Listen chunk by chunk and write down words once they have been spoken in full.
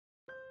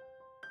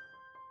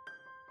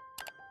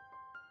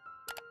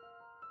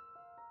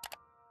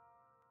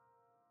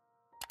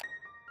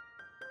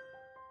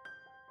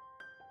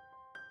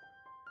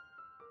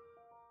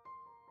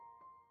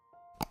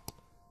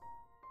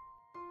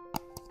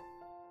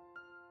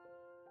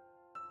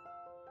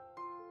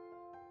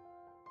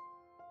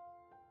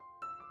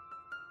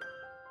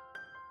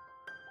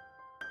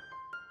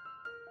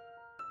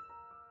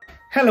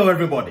Hello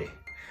everybody,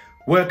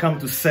 welcome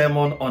to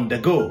Sermon on the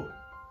Go.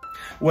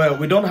 Well,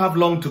 we don't have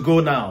long to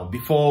go now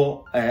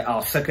before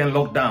our second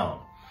lockdown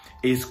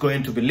is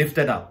going to be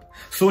lifted up.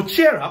 So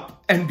cheer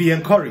up and be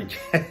encouraged.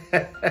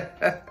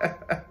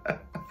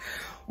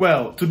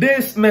 Well,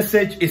 today's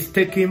message is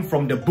taken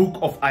from the book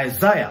of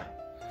Isaiah.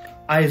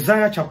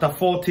 Isaiah chapter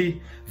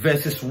 40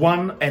 verses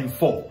 1 and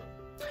 4.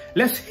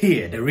 Let's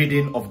hear the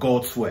reading of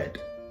God's word.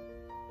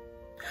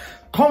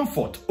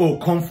 Comfort, O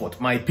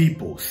comfort my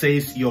people,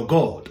 says your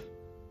God.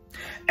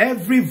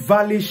 Every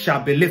valley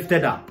shall be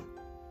lifted up.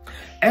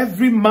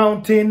 Every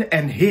mountain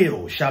and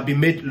hill shall be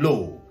made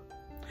low.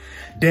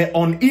 The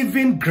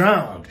uneven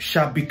ground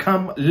shall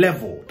become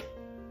leveled,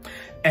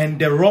 and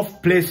the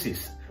rough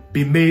places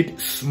be made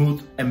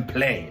smooth and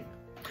plain.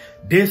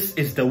 This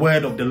is the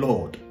word of the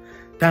Lord.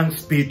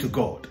 Thanks be to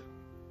God.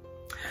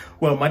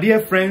 Well, my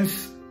dear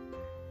friends,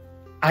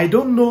 I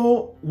don't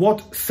know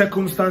what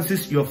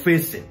circumstances you're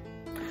facing.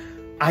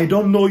 I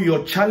don't know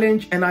your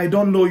challenge and I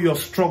don't know your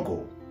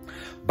struggle.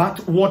 But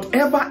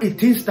whatever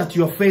it is that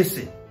you're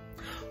facing,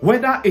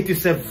 whether it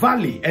is a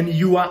valley and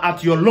you are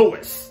at your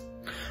lowest,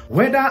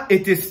 whether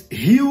it is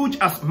huge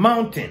as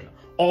mountain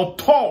or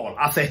tall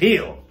as a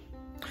hill,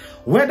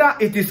 whether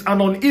it is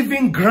an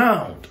uneven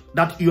ground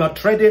that you are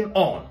treading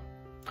on,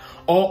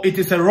 or it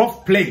is a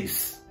rough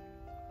place,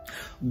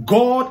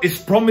 God is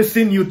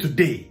promising you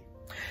today.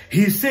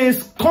 He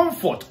says,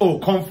 comfort, O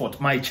comfort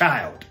my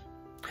child.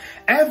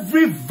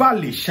 Every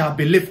valley shall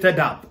be lifted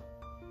up.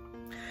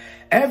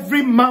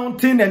 Every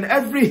mountain and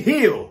every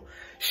hill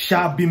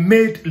shall be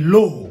made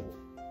low.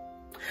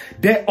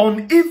 The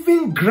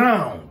uneven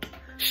ground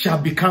shall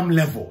become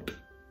leveled,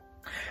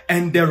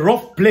 and the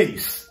rough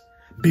place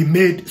be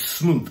made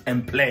smooth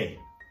and plain.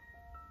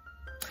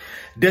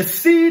 The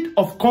seed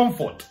of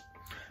comfort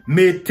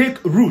may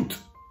take root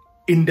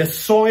in the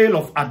soil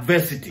of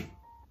adversity.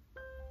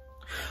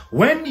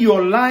 When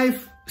your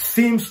life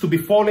seems to be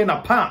falling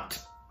apart,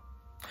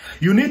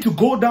 you need to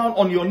go down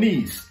on your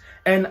knees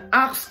and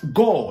ask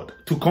God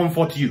to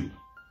comfort you.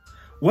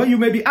 Well, you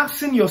may be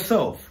asking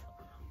yourself,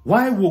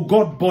 why will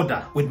God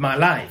bother with my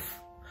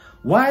life?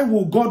 Why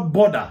will God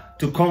bother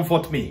to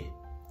comfort me?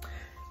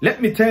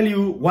 Let me tell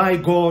you why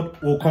God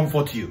will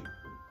comfort you.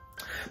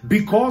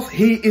 Because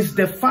He is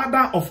the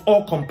Father of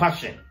all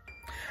compassion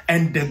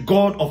and the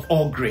God of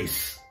all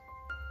grace.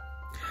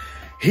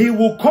 He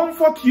will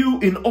comfort you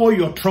in all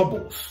your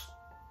troubles,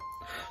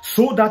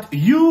 so that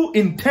you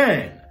in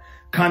turn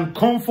can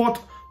comfort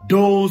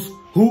those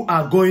who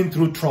are going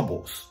through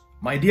troubles.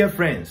 My dear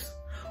friends,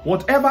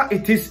 whatever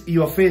it is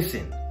you're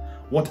facing,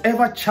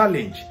 whatever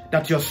challenge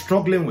that you're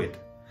struggling with,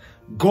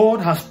 God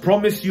has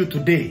promised you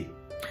today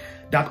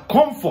that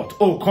comfort,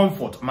 oh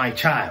comfort my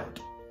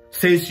child,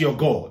 says your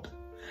God.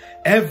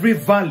 Every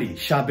valley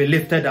shall be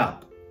lifted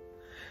up.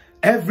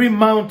 Every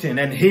mountain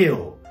and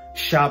hill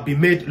shall be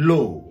made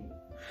low.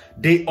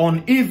 The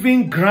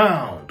uneven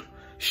ground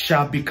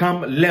shall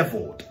become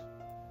leveled,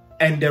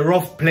 and the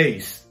rough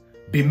place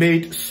be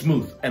made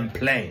smooth and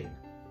plain.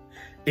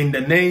 In the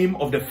name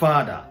of the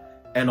Father,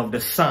 and of the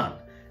Son,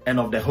 and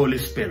of the Holy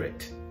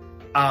Spirit.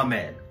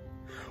 Amen.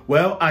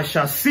 Well, I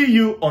shall see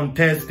you on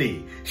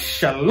Thursday.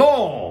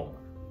 Shalom.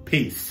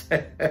 Peace.